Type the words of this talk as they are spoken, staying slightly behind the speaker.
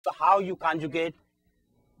So how you conjugate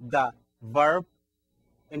the verb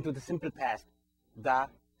into the simple past? The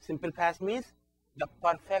simple past means the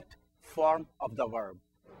perfect form of the verb.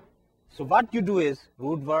 So what you do is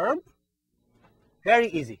root verb, very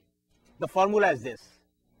easy. The formula is this: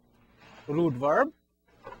 root verb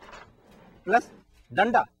plus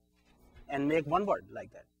danda, and make one word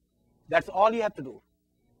like that. That's all you have to do.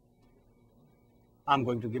 I'm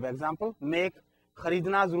going to give an example. Make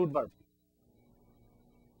kharidna's root verb.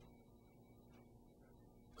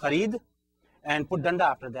 Kharid, and put danda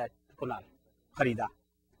after that, Kunal. Kharida.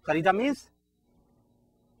 Kharida means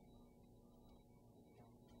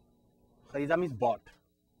bought.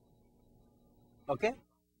 Okay?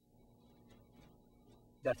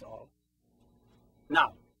 That's all.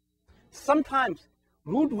 Now, sometimes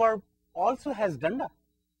root verb also has danda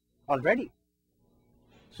already.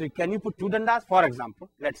 So can you put two dandas? For example,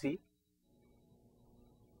 let's see.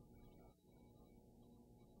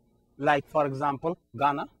 Like, for example,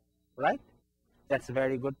 Ghana, right? That's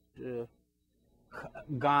very good.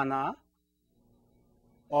 Ghana,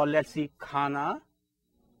 or let's see, Khana,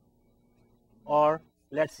 or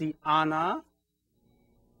let's see, Ana,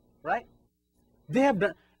 right? They have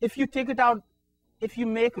done. If you take it out, if you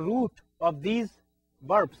make root of these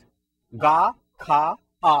verbs, ga, kha,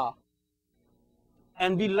 a,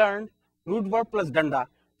 and we learned root verb plus danda.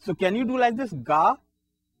 So can you do like this? Ga,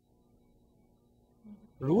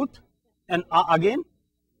 root, and a again?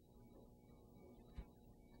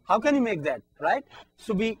 How can you make that, right?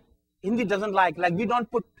 So Hindi doesn't like we don't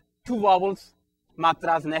put two vowels,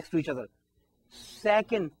 matras next to each other.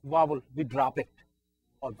 Second vowel, we drop it.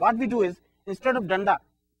 Or what we do is, instead of danda,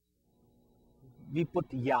 we put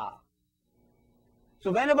ya.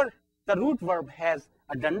 So whenever the root verb has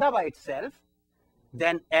a danda by itself,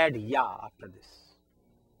 then add ya after this.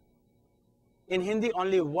 In Hindi,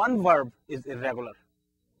 only one verb is irregular,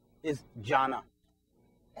 is jana.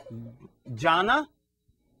 Jana,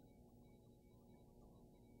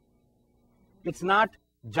 it's not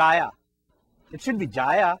jaya. It should be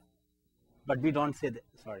jaya, but we don't say that.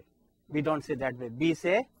 Sorry, we don't say that way. We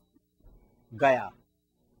say gaya.